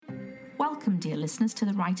Welcome, dear listeners, to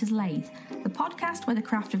The Writer's Lathe, the podcast where the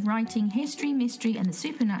craft of writing, history, mystery and the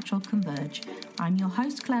supernatural converge. I'm your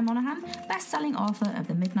host, Claire Monaghan, best-selling author of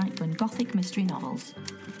the Midnight Run Gothic mystery novels.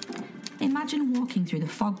 Imagine walking through the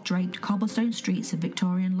fog-draped cobblestone streets of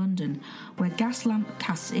Victorian London, where gas lamp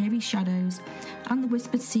casts eerie shadows and the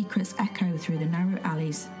whispered secrets echo through the narrow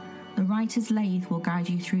alleys. The Writer's Lathe will guide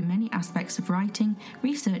you through many aspects of writing,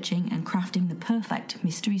 researching and crafting the perfect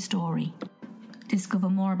mystery story. Discover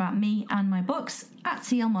more about me and my books at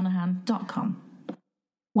clmonaghan.com.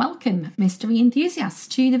 Welcome, mystery enthusiasts,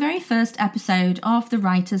 to the very first episode of The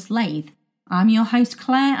Writer's Lathe. I'm your host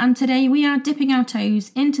Claire, and today we are dipping our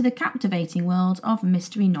toes into the captivating world of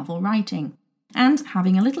mystery novel writing and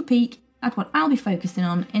having a little peek at what I'll be focusing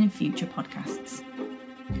on in future podcasts.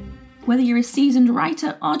 Whether you're a seasoned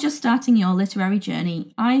writer or just starting your literary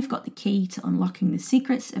journey, I've got the key to unlocking the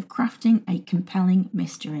secrets of crafting a compelling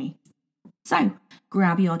mystery. So,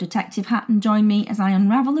 grab your detective hat and join me as I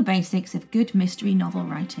unravel the basics of good mystery novel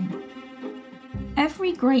writing.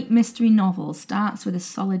 Every great mystery novel starts with a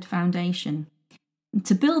solid foundation. And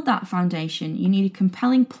to build that foundation, you need a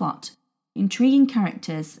compelling plot, intriguing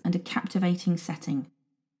characters, and a captivating setting.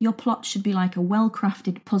 Your plot should be like a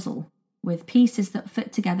well-crafted puzzle, with pieces that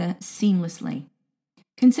fit together seamlessly.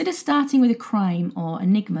 Consider starting with a crime or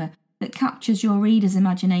enigma that captures your reader's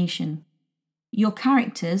imagination. Your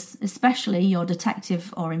characters, especially your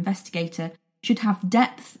detective or investigator, should have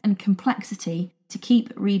depth and complexity to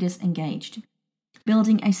keep readers engaged.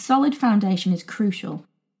 Building a solid foundation is crucial.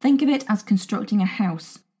 Think of it as constructing a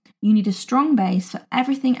house. You need a strong base for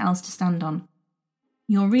everything else to stand on.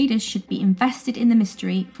 Your readers should be invested in the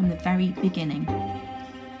mystery from the very beginning.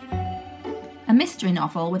 A mystery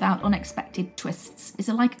novel without unexpected twists is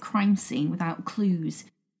like a crime scene without clues.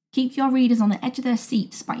 Keep your readers on the edge of their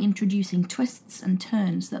seats by introducing twists and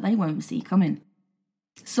turns that they won't see coming.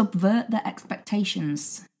 Subvert their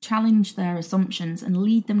expectations, challenge their assumptions, and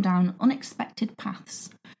lead them down unexpected paths.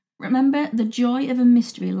 Remember, the joy of a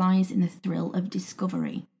mystery lies in the thrill of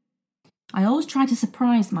discovery. I always try to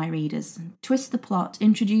surprise my readers, twist the plot,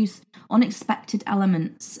 introduce unexpected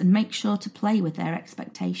elements, and make sure to play with their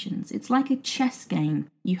expectations. It's like a chess game.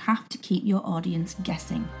 You have to keep your audience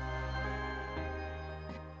guessing.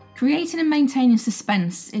 Creating and maintaining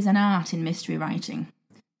suspense is an art in mystery writing.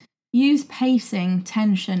 Use pacing,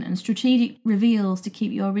 tension, and strategic reveals to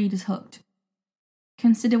keep your readers hooked.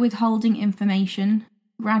 Consider withholding information,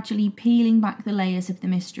 gradually peeling back the layers of the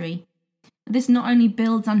mystery. This not only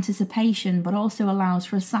builds anticipation, but also allows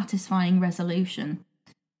for a satisfying resolution.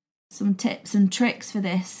 Some tips and tricks for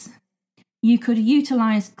this. You could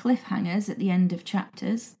utilise cliffhangers at the end of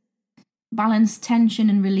chapters. Balance tension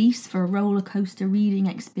and release for a roller coaster reading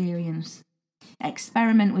experience.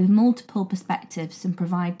 Experiment with multiple perspectives and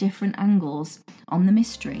provide different angles on the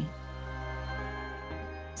mystery.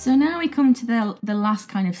 So now we come to the last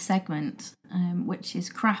kind of segment, which is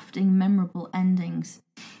crafting memorable endings.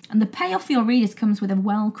 And the payoff for your readers comes with a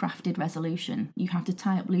well-crafted resolution. You have to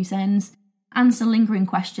tie up loose ends, answer lingering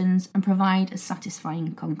questions, and provide a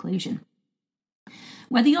satisfying conclusion.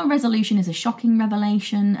 Whether your resolution is a shocking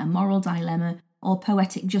revelation, a moral dilemma, or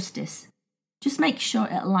poetic justice, just make sure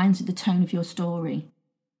it aligns with the tone of your story.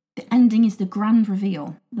 The ending is the grand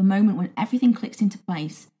reveal, the moment when everything clicks into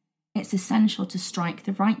place. It's essential to strike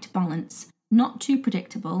the right balance, not too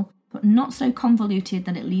predictable, but not so convoluted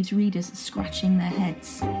that it leaves readers scratching their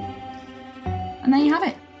heads. And there you have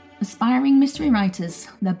it. Aspiring mystery writers,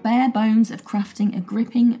 the bare bones of crafting a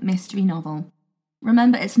gripping mystery novel.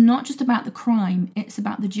 Remember, it's not just about the crime, it's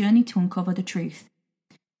about the journey to uncover the truth.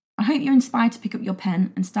 I hope you're inspired to pick up your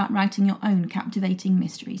pen and start writing your own captivating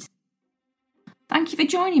mysteries. Thank you for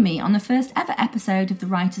joining me on the first ever episode of The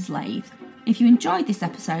Writer's Lathe. If you enjoyed this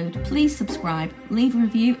episode, please subscribe, leave a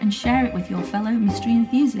review and share it with your fellow mystery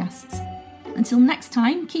enthusiasts. Until next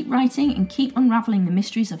time, keep writing and keep unravelling the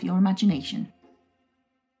mysteries of your imagination.